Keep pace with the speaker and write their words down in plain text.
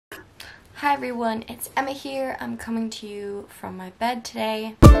Hi everyone, it's Emma here. I'm coming to you from my bed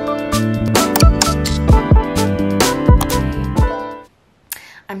today.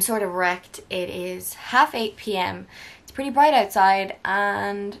 I'm sort of wrecked. It is 8:30 p.m. It's pretty bright outside,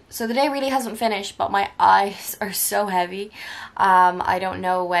 and so the day really hasn't finished, but my eyes are so heavy. I don't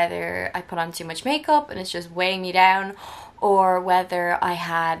know whether I put on too much makeup and it's just weighing me down, or whether I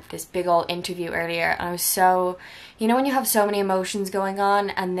had this big old interview earlier and I was so, you know when you have so many emotions going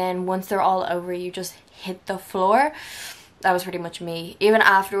on and then once they're all over you just hit the floor? That was pretty much me. Even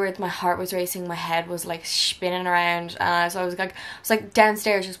afterwards my heart was racing, my head was like spinning around, and so I was like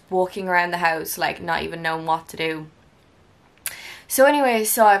downstairs just walking around the house like not even knowing what to do. So anyway,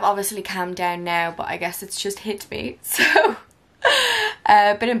 so I've obviously calmed down now, but I guess it's just hit me, so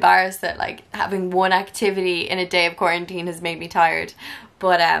a bit embarrassed that like having one activity in a day of quarantine has made me tired,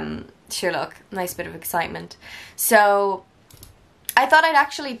 but sure, look, nice bit of excitement. So I thought I'd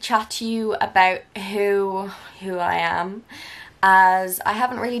actually chat to you about who I am, as I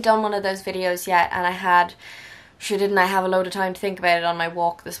haven't really done one of those videos yet, and I have a load of time to think about it on my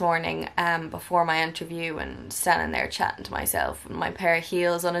walk this morning before my interview, and standing there chatting to myself with my pair of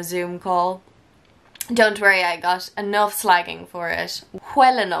heels on a Zoom call. Don't worry, I got enough slagging for it,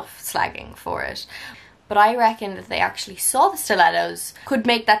 well enough slagging for it. But I reckon if they actually saw the stilettos, could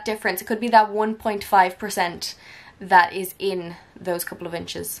make that difference. It could be that 1.5% that is in those couple of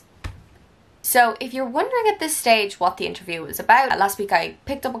inches. So if you're wondering at this stage what the interview was about, last week I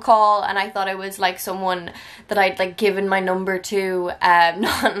picked up a call and I thought it was like someone that I'd like given my number to,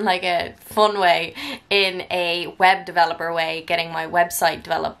 not in like a fun way, in a web developer way, getting my website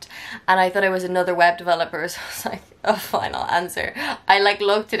developed. And I thought I was another web developer, so I was like, a final answer. I like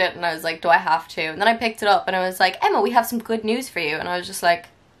looked at it and I was like, do I have to? And then I picked it up and I was like, Emma, we have some good news for you. And I was just like,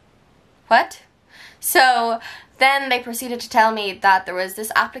 what? So then they proceeded to tell me that there was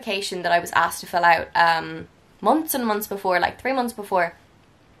this application that I was asked to fill out months and months before, like 3 months before.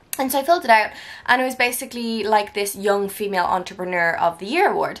 And so I filled it out, and it was basically like this Young Female Entrepreneur of the Year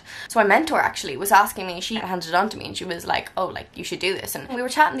award. So my mentor actually was asking me, she handed it on to me and she was like, oh, like you should do this. And we were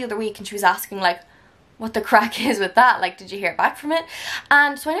chatting the other week and she was asking like what the crack is with that, like did you hear back from it?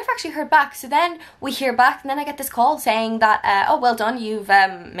 And so I never actually heard back. So then we hear back and then I get this call saying that oh well done, you've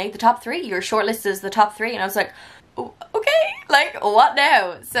made the top 3, you're shortlisted as the top 3. And I was like, oh, okay, like what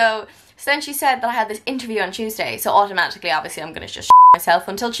now? So then she said that I had this interview on Tuesday, so automatically obviously I'm gonna just myself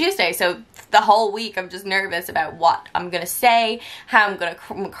until Tuesday. So the whole week I'm just nervous about what I'm gonna say, how I'm gonna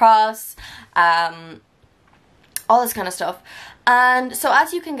come across, all this kind of stuff. And so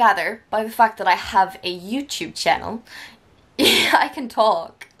as you can gather by the fact that I have a YouTube channel, I can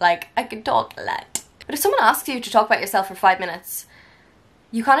talk, like I can talk a lot. But if someone asks you to talk about yourself for 5 minutes,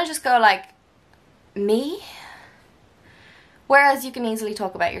 you kind of just go like, me? Whereas you can easily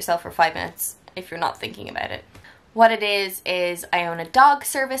talk about yourself for 5 minutes if you're not thinking about it. What it is I own a dog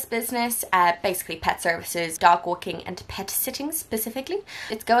service business, basically pet services, dog walking and pet sitting specifically.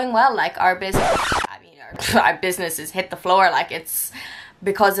 It's going well, like our business, our business has hit the floor, like it's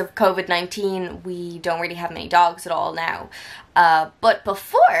because of COVID-19 we don't really have many dogs at all now, but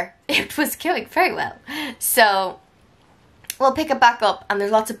before it was going very well. So we'll pick it back up, and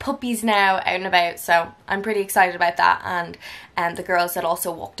there's lots of puppies now out and about, so I'm pretty excited about that. And the girls that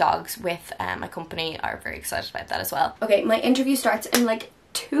also walk dogs with my company are very excited about that as well. Okay, my interview starts in like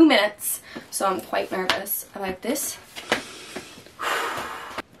 2 minutes, so I'm quite nervous about this.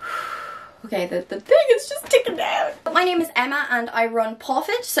 Okay, the thing is just ticking down. My name is Emma and I run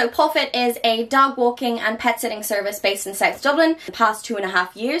Pawfit. So Pawfit is a dog walking and pet sitting service based in South Dublin. The past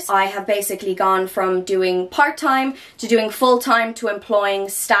 2.5 years, I have basically gone from doing part-time to doing full-time to employing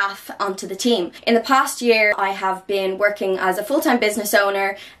staff onto the team. In the past year, I have been working as a full-time business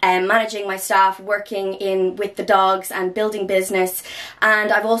owner and managing my staff, working with the dogs and building business.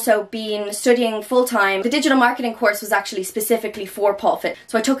 And I've also been studying full-time. The digital marketing course was actually specifically for Pawfit.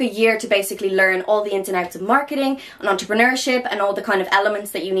 So I took a year to basically learn all the ins and outs of marketing and entrepreneurship and all the kind of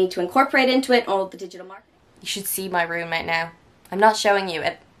elements that you need to incorporate into it, all the digital marketing. You should see my room right now. I'm not showing you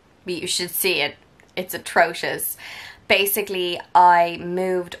it, but you should see it. It's atrocious. Basically, I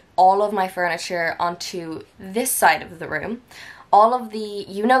moved all of my furniture onto this side of the room. All of the,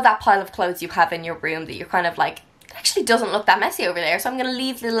 you know that pile of clothes you have in your room that you're kind of like, it actually doesn't look that messy over there, so I'm going to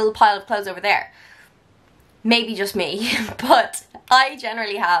leave the little pile of clothes over there. Maybe just me, but I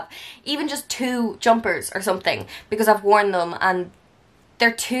generally have even just 2 jumpers or something because I've worn them and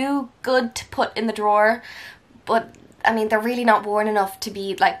they're too good to put in the drawer, but I mean they're really not worn enough to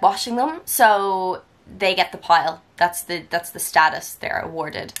be like washing them, so they get the pile. that's the status they're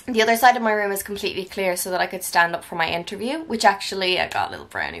awarded. The other side of my room is completely clear so that I could stand up for my interview, which actually I got little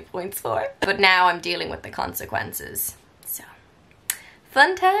brownie points for. But now I'm dealing with the consequences. So,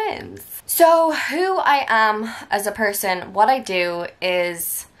 fun times. So, who I am as a person, what I do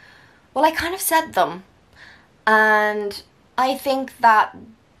is, well, I kind of said them. And I think that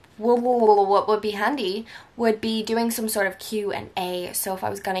what would be handy would be doing some sort of Q&A. So if I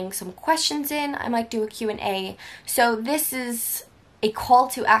was getting some questions in, I might do a Q&A. So this is a call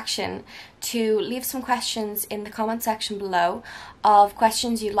to action to leave some questions in the comment section below of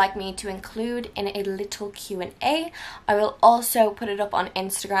questions you'd like me to include in a little Q&A. I will also put it up on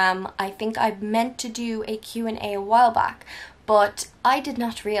Instagram. I think I meant to do a Q&A a while back, but I did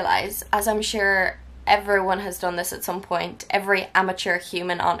not realize, as I'm sure everyone has done this at some point, every amateur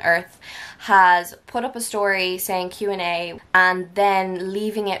human on earth has put up a story saying Q&A and then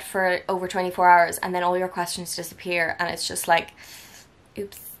leaving it for over 24 hours and then all your questions disappear and it's just like,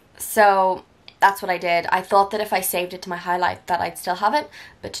 oops. So that's what I did. I thought that if I saved it to my highlight that I'd still have it,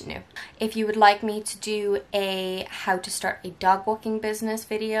 but no. If you would like me to do a how to start a dog walking business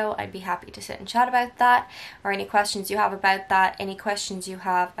video, I'd be happy to sit and chat about that, or any questions you have about that, any questions you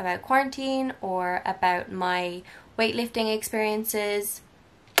have about quarantine or about my weightlifting experiences,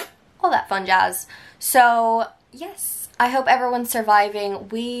 all that fun jazz. So yes, I hope everyone's surviving.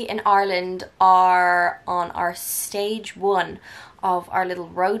 We in Ireland are on our stage 1 of our little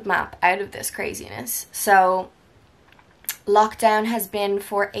roadmap out of this craziness. So lockdown has been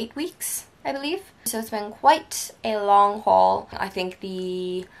for 8 weeks, I believe. So it's been quite a long haul. I think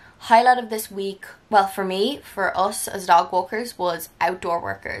the highlight of this week, well, for me, for us as dog walkers, was outdoor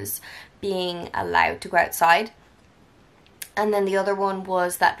workers being allowed to go outside. And then the other one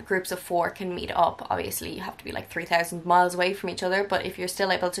was that groups of 4 can meet up. Obviously, you have to be like 3,000 miles away from each other, but if you're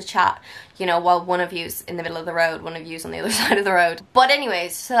still able to chat, you know, while one of you's in the middle of the road, one of you's on the other side of the road. But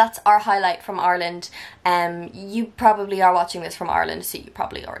anyways, so that's our highlight from Ireland. You probably are watching this from Ireland, so you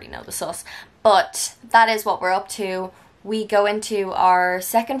probably already know the sauce. But that is what we're up to. We go into our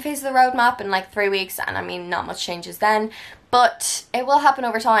second phase of the roadmap in like 3 weeks, and I mean, not much changes then. But it will happen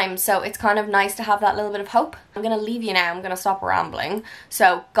over time, so it's kind of nice to have that little bit of hope. I'm going to leave you now, I'm going to stop rambling.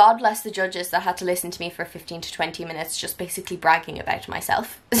 So God bless the judges that had to listen to me for 15 to 20 minutes just basically bragging about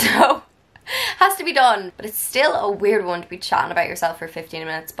myself. So, has to be done. But it's still a weird one to be chatting about yourself for 15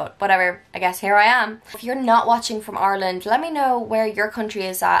 minutes, but whatever, I guess here I am. If you're not watching from Ireland, let me know where your country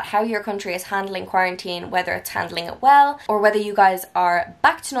is at, how your country is handling quarantine, whether it's handling it well, or whether you guys are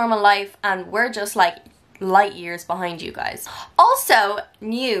back to normal life and we're just like light years behind you guys. Also,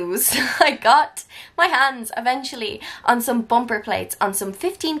 news, I got my hands eventually on some bumper plates, on some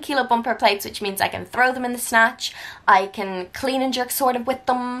 15 kilo bumper plates, which means I can throw them in the snatch, I can clean and jerk sort of with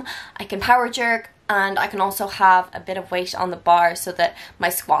them, I can power jerk, and I can also have a bit of weight on the bar so that my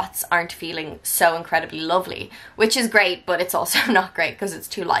squats aren't feeling so incredibly lovely, which is great, but it's also not great because it's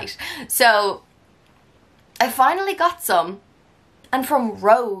too light. So I finally got some. And from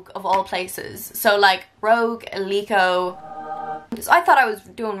Rogue, of all places. So like Rogue, Eleiko. So I thought I was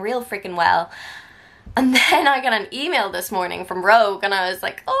doing real freaking well. And then I got an email this morning from Rogue and I was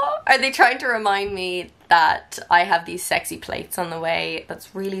like, oh, are they trying to remind me that I have these sexy plates on the way?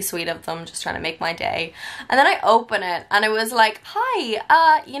 That's really sweet of them, just trying to make my day. And then I open it and it was like,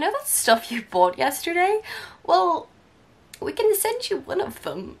 hi, you know that stuff you bought yesterday? Well, we can send you one of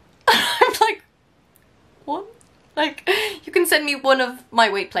them. I'm like, what? Like, you can send me one of my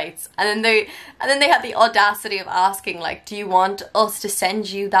weight plates. And then they had the audacity of asking, like, do you want us to send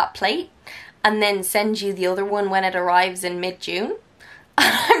you that plate and then send you the other one when it arrives in mid-June?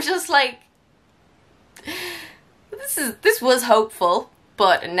 I'm just like, this was hopeful,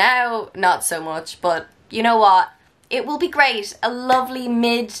 but now not so much. But you know what? It will be great. A lovely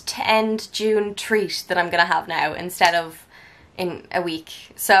mid to end June treat that I'm gonna have now instead of in a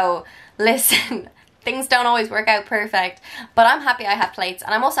week. So listen, things don't always work out perfect, but I'm happy I have plates,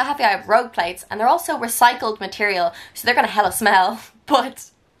 and I'm also happy I have Rogue plates, and they're also recycled material, so they're gonna hella smell, but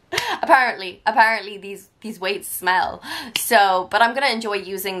apparently these weights smell. So, but I'm gonna enjoy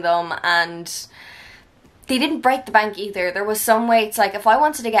using them, and they didn't break the bank either. There was some weights, like if I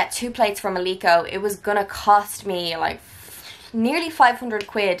wanted to get 2 plates from Eleiko, it was gonna cost me like nearly 500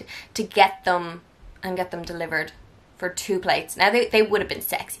 quid to get them and get them delivered for 2 plates. Now they would have been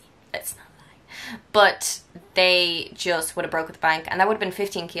sexy, it's not lie, but they just would have broke the bank, and that would have been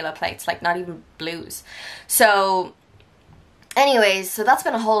 15 kilo plates, like not even blues. So Anyways, so that's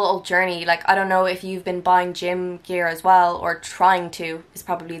been a whole old journey. Like, I don't know if you've been buying gym gear as well, or trying to, is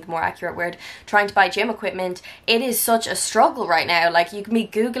probably the more accurate word, trying to buy gym equipment. It is such a struggle right now. Like, you can be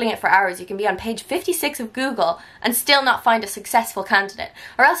Googling it for hours, you can be on page 56 of Google and still not find a successful candidate.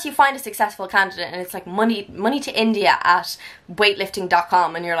 Or else you find a successful candidate and it's like money to India at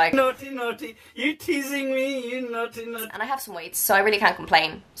weightlifting.com, and you're like, naughty, naughty, you teasing me, you naughty, naughty. And I have some weights, so I really can't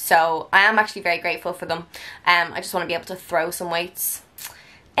complain. So I am actually very grateful for them. I just want to be able to throw some weights.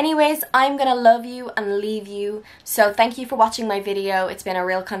 Anyways, I'm gonna love you and leave you. So thank you for watching my video. It's been a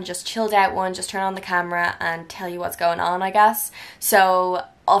real kind of just chilled out one, just turn on the camera and tell you what's going on, I guess. So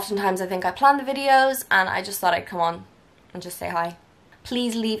oftentimes I think I plan the videos and I just thought I'd come on and just say hi.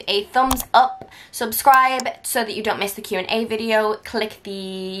 Please leave a thumbs up, subscribe so that you don't miss the Q&A video, click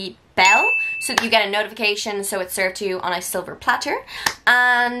the bell so that you get a notification so it's served to you on a silver platter,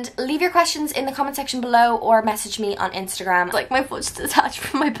 and leave your questions in the comment section below or message me on Instagram. Like, my foot's detached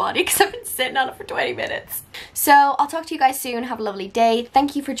from my body because I've been sitting on it for 20 minutes. So I'll talk to you guys soon. Have a lovely day.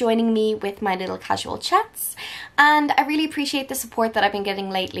 Thank you for joining me with my little casual chats, and I really appreciate the support that I've been getting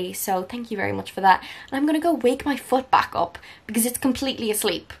lately, so thank you very much for that. And I'm gonna go wake my foot back up because it's completely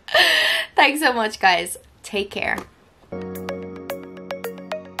asleep. Thanks so much, guys. Take care.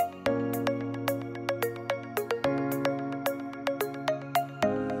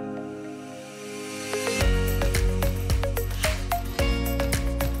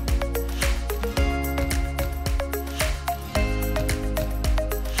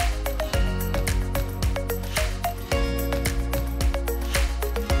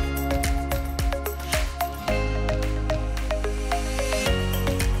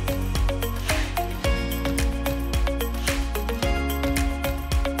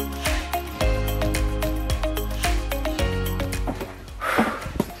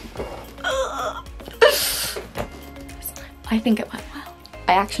 I think it went well.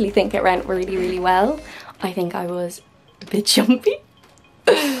 I actually think it went really, really well. I think I was a bit jumpy,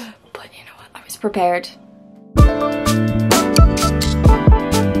 but you know what, I was prepared.